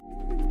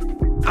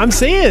I'm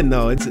saying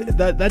though,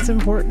 that's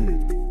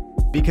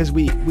important because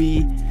we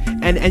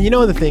and you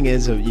know the thing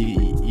is,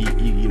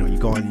 you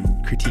go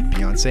and critique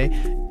Beyonce.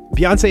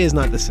 Beyonce is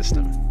not the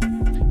system.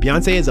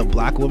 Beyonce is a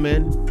black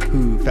woman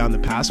who found the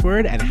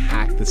password and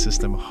hacked the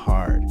system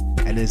hard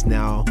and is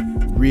now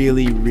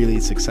really, really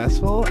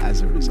successful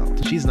as a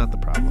result. She's not the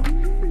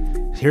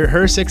problem.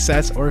 Her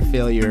success or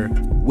failure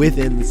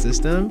within the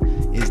system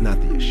is not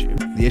the issue.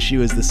 The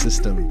issue is the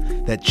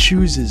system that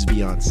chooses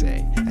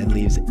Beyonce and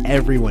leaves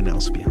everyone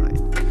else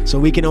behind. So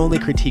we can only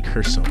critique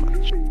her so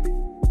much.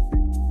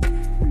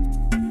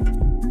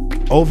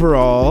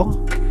 Overall,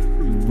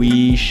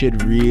 we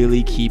should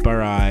really keep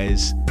our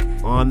eyes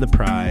on the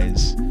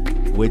prize,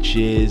 which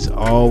is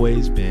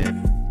always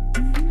been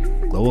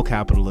global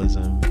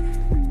capitalism,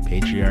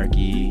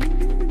 patriarchy,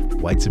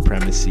 white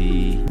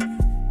supremacy,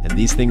 and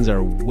these things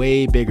are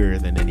way bigger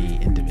than any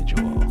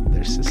individual.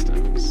 They're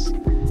systems,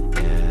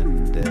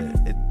 and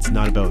it's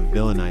not about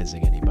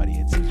villainizing anybody.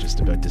 It's just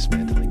about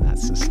dismantling that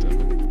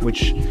system,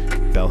 which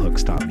Bell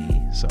Hooks taught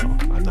me, so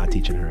I'm not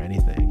teaching her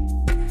anything.